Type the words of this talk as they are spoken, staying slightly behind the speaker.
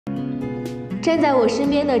站在我身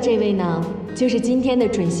边的这位呢，就是今天的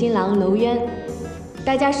准新郎娄渊。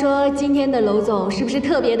大家说今天的娄总是不是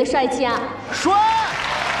特别的帅气啊？帅！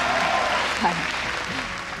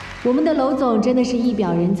我们的娄总真的是一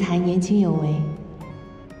表人才，年轻有为，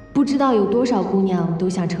不知道有多少姑娘都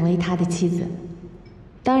想成为他的妻子。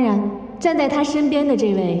当然，站在他身边的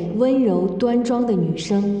这位温柔端庄的女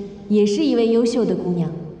生，也是一位优秀的姑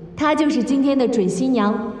娘，她就是今天的准新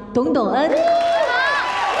娘董董恩。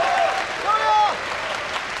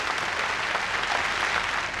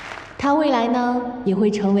她未来呢，也会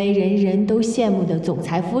成为人人都羡慕的总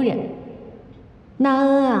裁夫人。那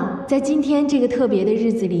恩啊，在今天这个特别的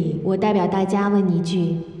日子里，我代表大家问你一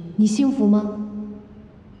句：你幸福吗？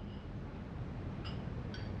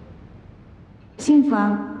幸福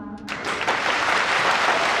啊！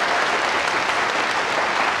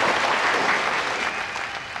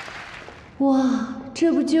哇，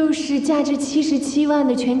这不就是价值77万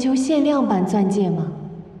的全球限量版钻戒吗？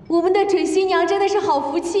我们的准新娘真的是好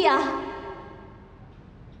福气啊！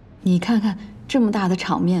你看看这么大的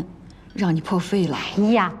场面，让你破费了。哎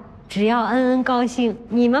呀，只要恩恩高兴，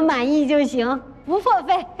你们满意就行，不破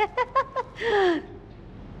费。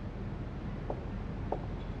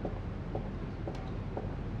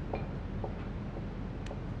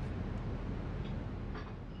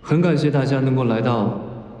很感谢大家能够来到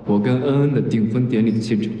我跟恩恩的订婚典礼的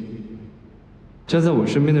现场。站在我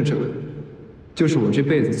身边的这位，就是我这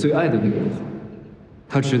辈子最爱的那个女孩，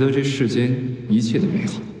她值得这世间一切的美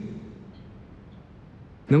好。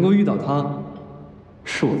能够遇到她，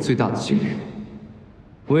是我最大的幸运。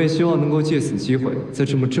我也希望能够借此机会，在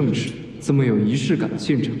这么正式、这么有仪式感的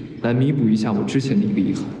现场，来弥补一下我之前的一个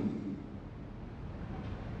遗憾。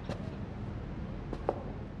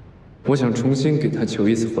我想重新给她求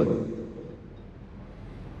一次婚。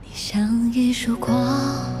你像一束光，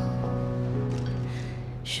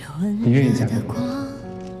是温热的光，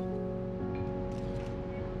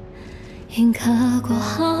印刻过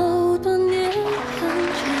好多年恒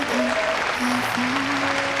久的约定。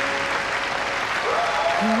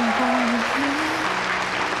如果你会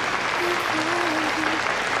也可以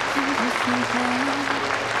听不习惯，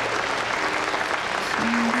心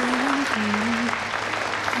的问题，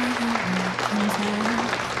还有我存在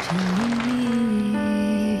这里。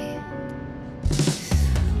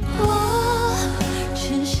我只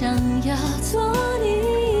想要做你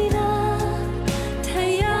的太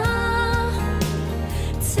阳，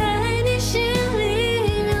在你心里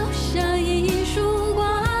留下一束光，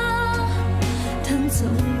等总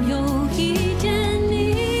有一天你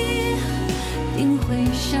定会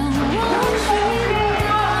向我寻找。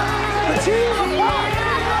就算不再为我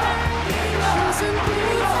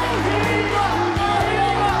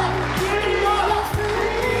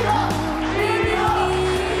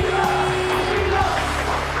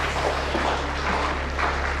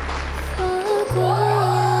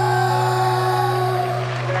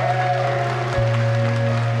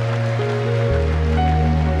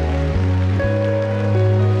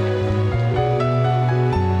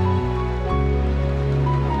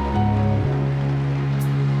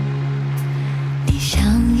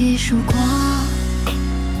一束光，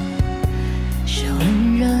是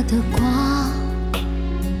温热的光，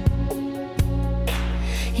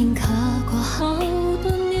印刻过好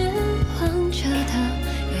多年望着的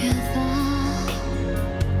远方。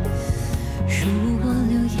如果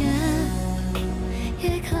留言，也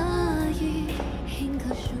可以印刻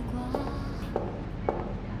时光。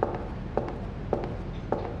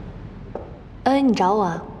恩，你找我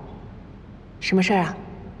啊？什么事儿啊？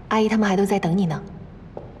阿姨他们还都在等你呢。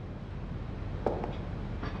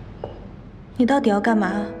你到底要干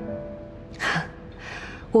嘛？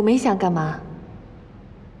我没想干嘛，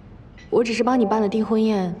我只是帮你办了订婚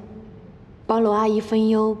宴，帮罗阿姨分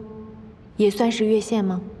忧，也算是越线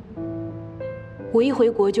吗？我一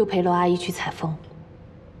回国就陪罗阿姨去采风，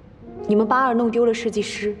你们82弄丢了设计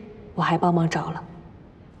师，我还帮忙找了，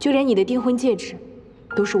就连你的订婚戒指，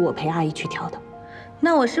都是我陪阿姨去挑的。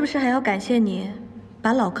那我是不是还要感谢你，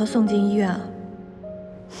把老柯送进医院啊？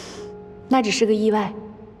那只是个意外。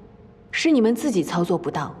是你们自己操作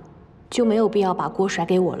不当，就没有必要把锅甩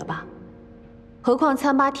给我了吧？何况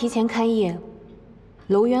38提前开业，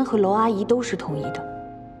娄渊和娄阿姨都是同意的。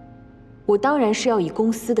我当然是要以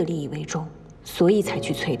公司的利益为重，所以才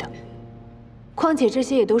去催的。况且这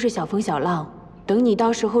些也都是小风小浪，等你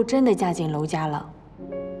到时候真的嫁进娄家了，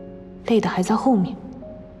累的还在后面。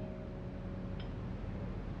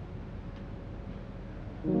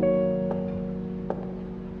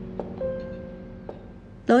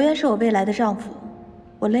娄渊是我未来的丈夫，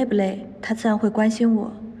我累不累，他自然会关心我，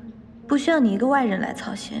不需要你一个外人来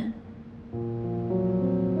操心。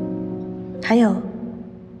还有，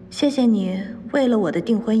谢谢你为了我的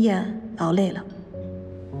订婚宴劳累了。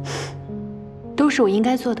都是我应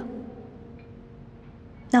该做的。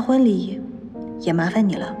那婚礼也麻烦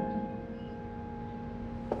你了。